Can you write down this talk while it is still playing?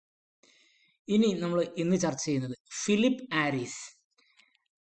ഇനി നമ്മൾ ഇന്ന് ചർച്ച ചെയ്യുന്നത് ഫിലിപ്പ് ആരീസ്.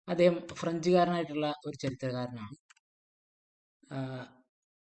 അദ്ദേഹം ഫ്രഞ്ചുകാരനായിട്ടുള്ള ഒരു ചരിത്രകാരനാണ്.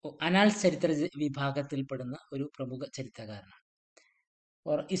 അനാൽസ് ചരിത്ര വിഭാഗത്തിൽപ്പെടുന്ന ഒരു പ്രമുഖ ചരിത്രകാരനാണ്.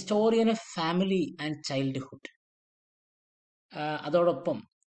 Historian of family and childhood, അതോടൊപ്പം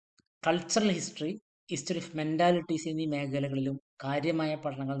കൾച്ചറൽ ഹിസ്റ്ററി, ഹിസ്റ്ററി ഓഫ് മെന്റാലിറ്റീസ് എന്നീ മേഖലകളിലും കാര്യമായ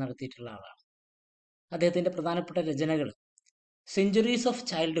പഠനങ്ങൾ നടത്തിയിട്ടുള്ള ആളാണ്. അദ്ദേഹത്തിന്റെ പ്രധാനപ്പെട്ട രചനകൾ centuries of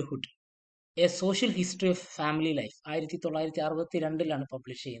childhood, A social history of family life 1962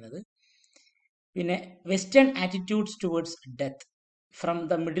 publish ചെയ്യുന്നത്. പിന്നെ western attitudes towards death from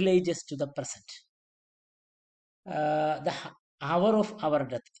the middle ages to the present, the hour of our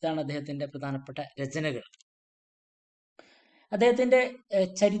death, ഇതാണ് അദ്ദേഹത്തിന്റെ പ്രധാനപ്പെട്ട രചനകൾ. അദ്ദേഹത്തിന്റെ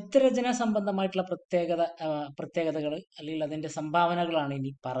ചരിത്രരചന സംബന്ധമായിട്ടുള്ള പ്രത്യേകതകൾ അല്ലെങ്കിൽ അതിന്റെ സംഭാവനകളാണ്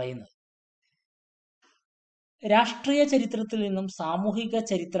ഇനി പറയുന്നത്. രാഷ്ട്രീയ ചരിത്രത്തിൽ നിന്നും സാമൂഹിക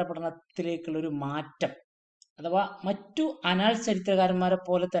ചരിത്ര പഠനത്തിലേക്കുള്ള ഒരു മാറ്റം, അഥവാ മറ്റു അനാൾസ് ചരിത്രകാരന്മാരെ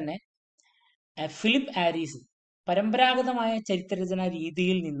പോലെ തന്നെ ഫിലിപ്പ് ആരീസ് പരമ്പരാഗതമായ ചരിത്രരചനാ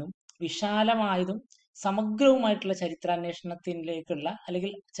രീതിയിൽ നിന്നും വിശാലമായതും സമഗ്രവുമായിട്ടുള്ള ചരിത്രാന്വേഷണത്തിലേക്കുള്ള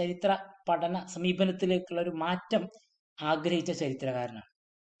അല്ലെങ്കിൽ ചരിത്ര പഠന സമീപനത്തിലേക്കുള്ള ഒരു മാറ്റം ആഗ്രഹിച്ച ചരിത്രകാരനാണ്.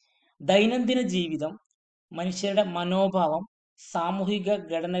 ദൈനംദിന ജീവിതം, മനുഷ്യരുടെ മനോഭാവം, സാമൂഹിക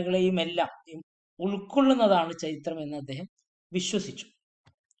ഘടനകളെയുമെല്ലാം ഉൾക്കൊള്ളുന്നതാണ് ചരിത്രം എന്ന് അദ്ദേഹം വിശ്വസിച്ചു.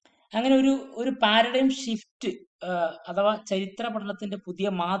 അങ്ങനെ ഒരു പാരഡൈം ഷിഫ്റ്റ് അഥവാ ചരിത്ര പഠനത്തിന്റെ പുതിയ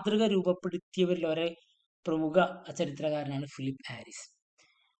മാതൃക രൂപപ്പെടുത്തിയവരിൽ ഒരേ പ്രമുഖ ചരിത്രകാരനാണ് ഫിലിപ്പ് ആരീസ്.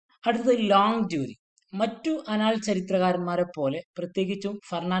 അടുത്തത് ലോങ് ഡ്യൂറി. മറ്റു അനാൾ ചരിത്രകാരന്മാരെ പോലെ, പ്രത്യേകിച്ചും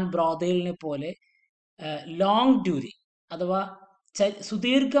ഫെർണാൻ ബ്രോദേലിനെ പോലെ ലോങ് ഡ്യൂറി അഥവാ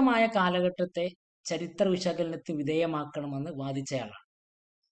സുദീർഘമായ കാലഘട്ടത്തെ ചരിത്ര വിശകലനത്തിന് വിധേയമാക്കണമെന്ന് വാദിച്ചയാളാണ്.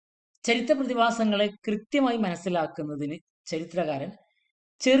 ചരിത്ര പ്രതിഭാസങ്ങളെ കൃത്യമായി മനസ്സിലാക്കുന്നതിന് ചരിത്രകാരൻ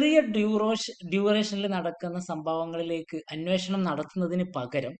ചെറിയ ഡ്യൂറേഷനിൽ നടക്കുന്ന സംഭവങ്ങളിലേക്ക് അന്വേഷണം നടത്തുന്നതിന്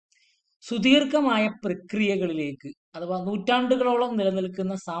പകരം സുദീർഘമായ പ്രക്രിയകളിലേക്ക് അഥവാ നൂറ്റാണ്ടുകളോളം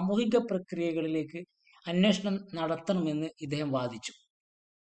നിലനിൽക്കുന്ന സാമൂഹിക പ്രക്രിയകളിലേക്ക് അന്വേഷണം നടത്തണമെന്ന് ഇദ്ദേഹം വാദിച്ചു.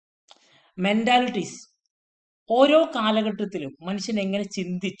 മെന്റാലിറ്റീസ്. ഓരോ കാലഘട്ടത്തിലും മനുഷ്യൻ എങ്ങനെ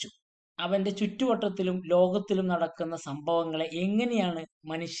ചിന്തിച്ചു, അവന്റെ ചുറ്റുവട്ടത്തിലും ലോകത്തിലും നടക്കുന്ന സംഭവങ്ങളെ എങ്ങനെയാണ്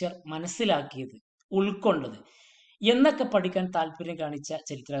മനുഷ്യർ മനസ്സിലാക്കിയത്, ഉൾക്കൊണ്ടത് എന്നൊക്കെ പഠിക്കാൻ താല്പര്യം കാണിച്ച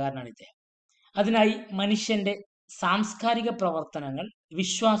ചരിത്രകാരനാണ് ഇദ്ദേഹം. അതിനായി മനുഷ്യന്റെ സാംസ്കാരിക പ്രവർത്തനങ്ങൾ,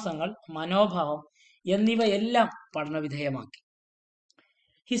 വിശ്വാസങ്ങൾ, മനോഭാവം എന്നിവയെല്ലാം പഠനവിധേയമാക്കി.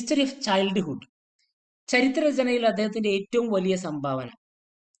 History of childhood. ചരിത്രരചനയിൽ അദ്ദേഹത്തിന്റെ ഏറ്റവും വലിയ സംഭാവന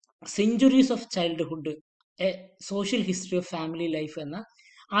centuries of childhood, A social history of family life എന്ന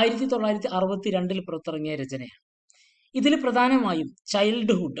 1962 പുറത്തിറങ്ങിയ രചനയാണ്. ഇതിൽ പ്രധാനമായും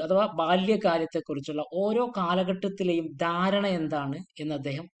ചൈൽഡ്ഹുഡ് അഥവാ ബാല്യകാലത്തെക്കുറിച്ചുള്ള ഓരോ കാലഘട്ടത്തിലെയും ധാരണ എന്താണ് എന്ന്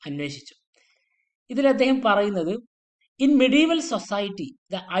അദ്ദേഹം അന്വേഷിച്ചു. ഇതിൽ അദ്ദേഹം പറയുന്നത്, in medieval society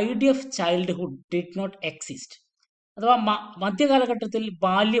the idea of childhood did not exist, അഥവാ മധ്യകാലഘട്ടത്തിൽ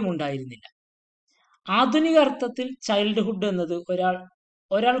ബാല്യം ഉണ്ടായിരുന്നില്ല. ആധുനിക അർത്ഥത്തിൽ ചൈൽഡ്ഹുഡ് എന്നത്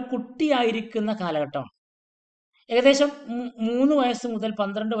ഒരാൾ കുട്ടിയായിരിക്കുന്ന കാലഘട്ടമാണ്. ഏകദേശം 3 വയസ്സ് മുതൽ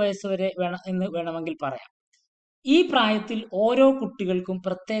 12 വയസ്സ് വരെ എന്ന് വേണമെങ്കിൽ പറയാം. ഈ പ്രായത്തിൽ ഓരോ കുട്ടികൾക്കും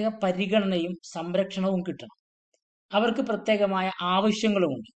പ്രത്യേക പരിഗണനയും സംരക്ഷണവും കിട്ടണം. അവർക്ക് പ്രത്യേകമായ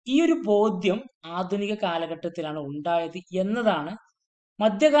ആവശ്യങ്ങളുമുണ്ട്. ഈ ഒരു ബോധ്യം ആധുനിക കാലഘട്ടത്തിലാണ് ഉണ്ടായത് എന്നതാണ്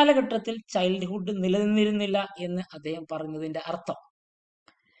മധ്യകാലഘട്ടത്തിൽ ചൈൽഡ്ഹുഡ് നിലനിന്നിരുന്നില്ല എന്ന് അദ്ദേഹം പറഞ്ഞതിന്റെ അർത്ഥം.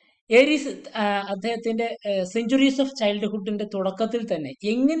 ഏരീസ് അദ്ദേഹത്തിന്റെ സെഞ്ചുറീസ് ഓഫ് ചൈൽഡ്ഹുഡിന്റെ തുടക്കത്തിൽ തന്നെ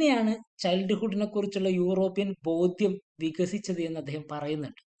എങ്ങനെയാണ് ചൈൽഡ്ഹുഡിനെ കുറിച്ചുള്ള യൂറോപ്യൻ ബോധ്യം വികസിച്ചത് എന്ന് അദ്ദേഹം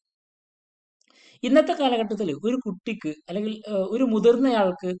പറയുന്നുണ്ട്. ഇന്നത്തെ കാലഘട്ടത്തിൽ ഒരു കുട്ടിക്ക് അല്ലെങ്കിൽ ഒരു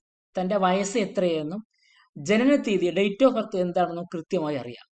മുതിർന്നയാൾക്ക് തന്റെ വയസ്സ് എത്രയെന്നും ജനനത്തീയതി, ഡേറ്റ് ഓഫ് ബർത്ത് എന്താണെന്നും കൃത്യമായി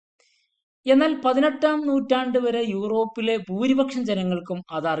അറിയാം. എന്നാൽ 18-ാം നൂറ്റാണ്ട് വരെ യൂറോപ്പിലെ ഭൂരിപക്ഷം ജനങ്ങൾക്കും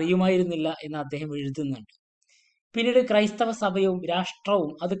അത് അറിയുമായിരുന്നില്ല എന്ന് അദ്ദേഹം എഴുതുന്നുണ്ട്. പിന്നീട് ക്രൈസ്തവ സഭയും രാഷ്ട്രവും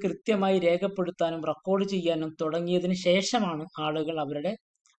അത് കൃത്യമായി രേഖപ്പെടുത്താനും റെക്കോർഡ് ചെയ്യാനും തുടങ്ങിയതിന് ശേഷമാണ് ആളുകൾ അവരുടെ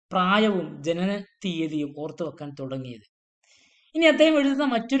പ്രായവും ജനന തീയതിയും ഓർത്തുവെക്കാൻ തുടങ്ങിയത്. ഇനി അദ്ദേഹം എഴുതുന്ന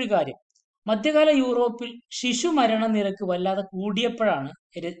മറ്റൊരു കാര്യം, മധ്യകാല യൂറോപ്പിൽ ശിശുമരണ നിരക്ക് വല്ലാതെ കൂടിയപ്പോഴാണ്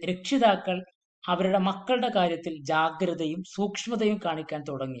രക്ഷിതാക്കൾ അവരുടെ മക്കളുടെ കാര്യത്തിൽ ജാഗ്രതയും സൂക്ഷ്മതയും കാണിക്കാൻ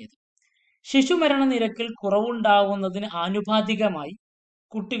തുടങ്ങിയത്. ശിശുമരണ നിരക്കിൽ കുറവുണ്ടാവുന്നതിന് ആനുപാതികമായി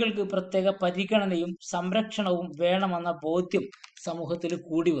കുട്ടികൾക്ക് പ്രത്യേക പരിഗണനയും സംരക്ഷണവും വേണമെന്ന ബോധ്യം സമൂഹത്തിൽ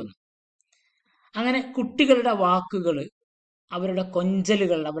കൂടി വന്നു. അങ്ങനെ കുട്ടികളുടെ വാക്കുകൾ, അവരുടെ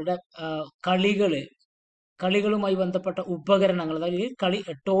കൊഞ്ചലുകൾ, അവരുടെ കളികളുമായി ബന്ധപ്പെട്ട ഉപകരണങ്ങൾ,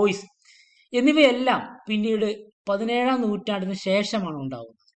 അതായത് ടോയ്സ് എന്നിവയെല്ലാം പിന്നീട് 17-ാം നൂറ്റാണ്ടിന് ശേഷമാണ്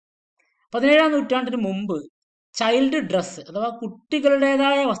ഉണ്ടാവുന്നത്. 17-ാം നൂറ്റാണ്ടിന് മുമ്പ് ചൈൽഡ് ഡ്രസ്സ് അഥവാ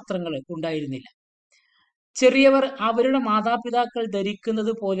കുട്ടികളുടേതായ വസ്ത്രങ്ങൾ ഉണ്ടായിരുന്നില്ല. ചെറിയവർ അവരുടെ മാതാപിതാക്കൾ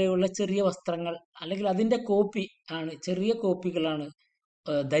ധരിക്കുന്നത് പോലെയുള്ള ചെറിയ വസ്ത്രങ്ങൾ അല്ലെങ്കിൽ അതിന്റെ കോപ്പി ആണ്, ചെറിയ കോപ്പികളാണ്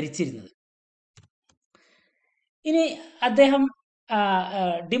ധരിച്ചിരുന്നത്. ഇനി അദ്ദേഹം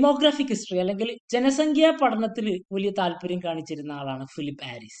ഡെമോഗ്രാഫിക് ഹിസ്റ്ററി അല്ലെങ്കിൽ ജനസംഖ്യാ പഠനത്തിൽ വലിയ താല്പര്യം കാണിച്ചിരുന്ന ആളാണ് ഫിലിപ്പ്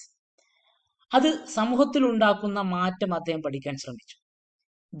ആരിസ്. അത് സമൂഹത്തിൽ ഉണ്ടാക്കുന്ന മാറ്റം അദ്ദേഹം പഠിക്കാൻ ശ്രമിച്ചു.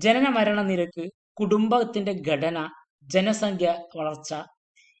 ജനന മരണ നിരക്ക്, കുടുംബത്തിന്റെ ഘടന, ജനസംഖ്യ വളർച്ച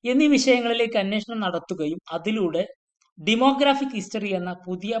എന്നീ വിഷയങ്ങളിലേക്ക് അന്വേഷണം നടത്തുകയും അതിലൂടെ ഡെമോഗ്രാഫിക് ഹിസ്റ്ററി എന്ന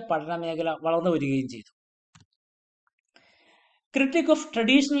പുതിയ പഠന മേഖല വളർന്നു വരികയും ചെയ്തു. Critic of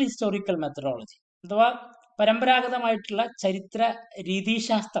traditional historical methodology അഥവാ പരമ്പരാഗതമായിട്ടുള്ള ചരിത്ര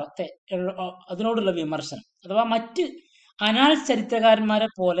രീതിശാസ്ത്രത്തെ അതിനോടുള്ള വിമർശനം അഥവാ മറ്റ് അനാൾസ് ചരിത്രകാരന്മാരെ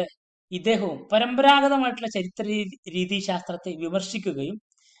പോലെ ഇദ്ദേഹവും പരമ്പരാഗതമായിട്ടുള്ള ചരിത്ര രീതിശാസ്ത്രത്തെ വിമർശിക്കുകയും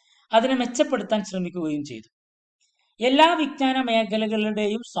അതിനെ മെച്ചപ്പെടുത്താൻ ശ്രമിക്കുകയും ചെയ്തു. എല്ലാ വിജ്ഞാന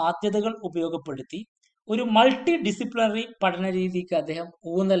മേഖലകളുടെയും സാധ്യതകൾ ഉപയോഗപ്പെടുത്തി ഒരു മൾട്ടി ഡിസിപ്ലിനറി പഠന രീതിക്ക് അദ്ദേഹം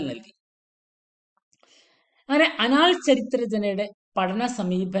ഊന്നൽ നൽകി. അങ്ങനെ അനാൾസ് ചരിത്രരചനയുടെ പഠന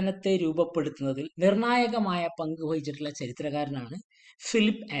സമീപനത്തെ രൂപപ്പെടുത്തുന്നതിൽ നിർണായകമായ പങ്ക് വഹിച്ചിട്ടുള്ള ചരിത്രകാരനാണ്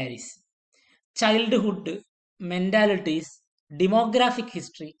Philip Aris. Childhood, മെന്റാലിറ്റീസ്, demographic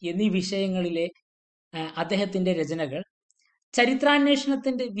history എന്നീ വിഷയങ്ങളിലെ അദ്ദേഹത്തിന്റെ രചനകൾ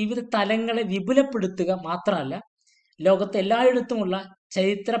ചരിത്രാന്വേഷണത്തിന്റെ വിവിധ തലങ്ങളെ വിപുലപ്പെടുത്തുക മാത്രമല്ല, ലോകത്തെ എല്ലായിടത്തുമുള്ള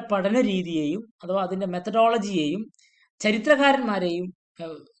ചരിത്ര പഠന രീതിയെയും അഥവാ അതിന്റെ മെത്തഡോളജിയെയും ചരിത്രകാരന്മാരെയും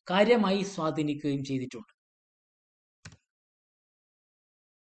കാര്യമായി സ്വാധീനിക്കുകയും ചെയ്തിട്ടുണ്ട്.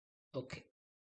 ഓക്കെ.